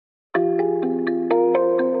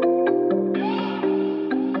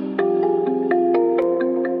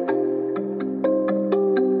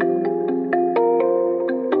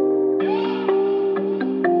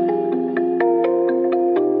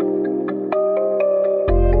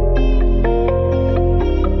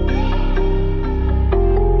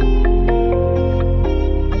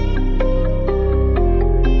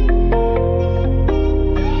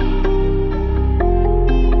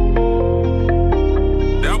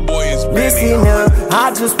Listen up,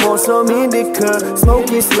 I just want some indica.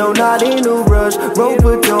 Smoking slow, not in a rush. Rope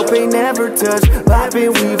a dope, ain't never touch.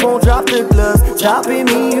 Vibing, we won't drop the gloves. Stopping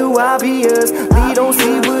me, you obvious. We don't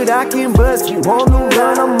see what I can bust. You on the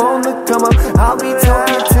run, I'm on the come up. I'll be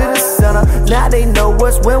talking to the sun up. Now they know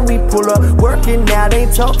us when we pull up. Working out,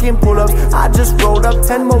 ain't talking pull-ups. I just rolled up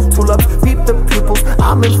 10 more pull-ups. Peep the pupils,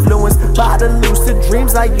 I'm influenced by the lucid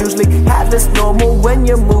dreams I usually have. That's normal when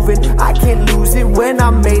you're moving. I can't lose it when I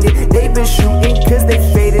made it. They've been shooting cause they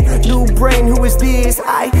faded. New brain, who is this?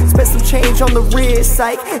 I spent some change on the wrist.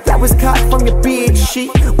 Psych, that was caught from your bed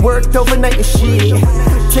sheet. Worked overnight and shit.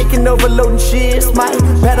 Taking overloading shit. My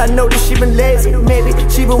bad, I know that she been lazy. Maybe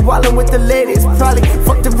she been wildin' with the ladies. Probably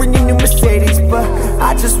fucked her in your new Mercedes. But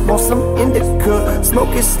I just want some indica.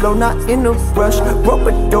 Smoking slow, not in a rush. Rope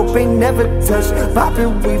a dope, ain't never touched.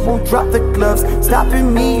 Poppin', we won't drop the gloves.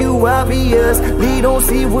 Stopping me, you obvious. We don't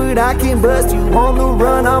see what I can bust. You on the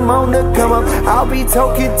run, I'm on the come up. I'll be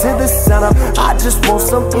talking to the sun up. I just want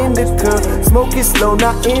some indica. Smoking slow,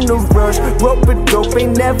 not in a rush. Rope a dope,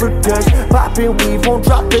 ain't never touched. Poppin', we won't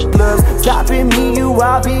drop the gloves. Stopping me, you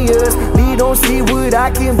obvious. We don't see what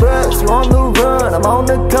I can bust. You on the run, I'm on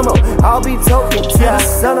the come up. I'll be talking to the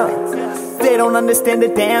sun up. They don't understand the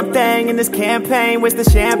damn thing in this campaign. Where's the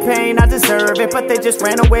champagne? I deserve it, but they just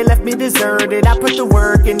ran away, left me deserted. I put the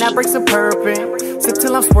work in, that breaks a purpose. Sip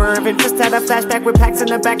till I'm swerving. Just had a flashback with packs in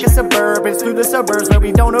the back of Suburbans. Through the suburbs where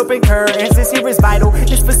we don't open curtains. This here is vital,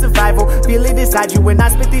 it's for survival. Feel it inside you when I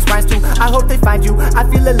spit these rhymes too. I hope they find you, I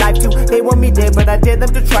feel alive too. They want me dead, but I dare them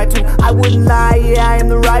to try to. I wouldn't lie, yeah, I am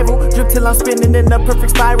the rival. Drip till I'm spinning in a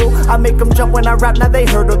perfect spiral. I make them jump when I rap, now they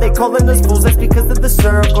hurdle. They calling us fools, that's because of the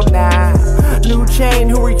circle now. New chain,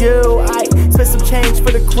 who are you? I spent some change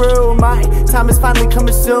for the crew. My time is finally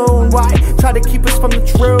coming soon. Why try to keep us from the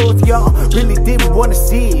truth? Y'all really didn't want to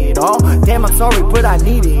see it all. Damn, I'm sorry, but I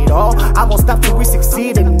need it all. I won't stop till we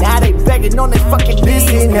succeed. And now they begging on their fucking knees.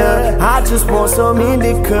 Listen up, I just want some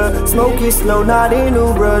indica. Smoking slow, not in a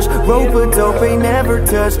rush. Rope a dope, ain't never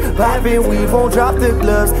touched. Vibing, we won't drop the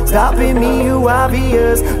gloves. Stopping me, you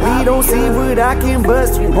obvious. We don't see what I can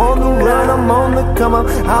bust. You on the run, I'm on the come up.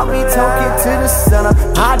 I'll be talking to the sun up.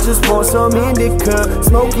 I just want some indica.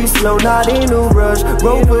 Smoking slow, not in a rush.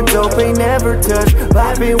 Rope a dope, ain't never touched.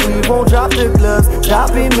 Vibing, we won't drop the gloves.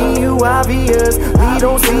 Stopping me, you obvious. We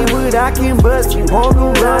don't see what I can bust. You on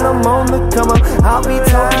the run, I'm on the come up. I'll be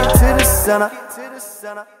talking to the sun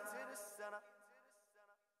up.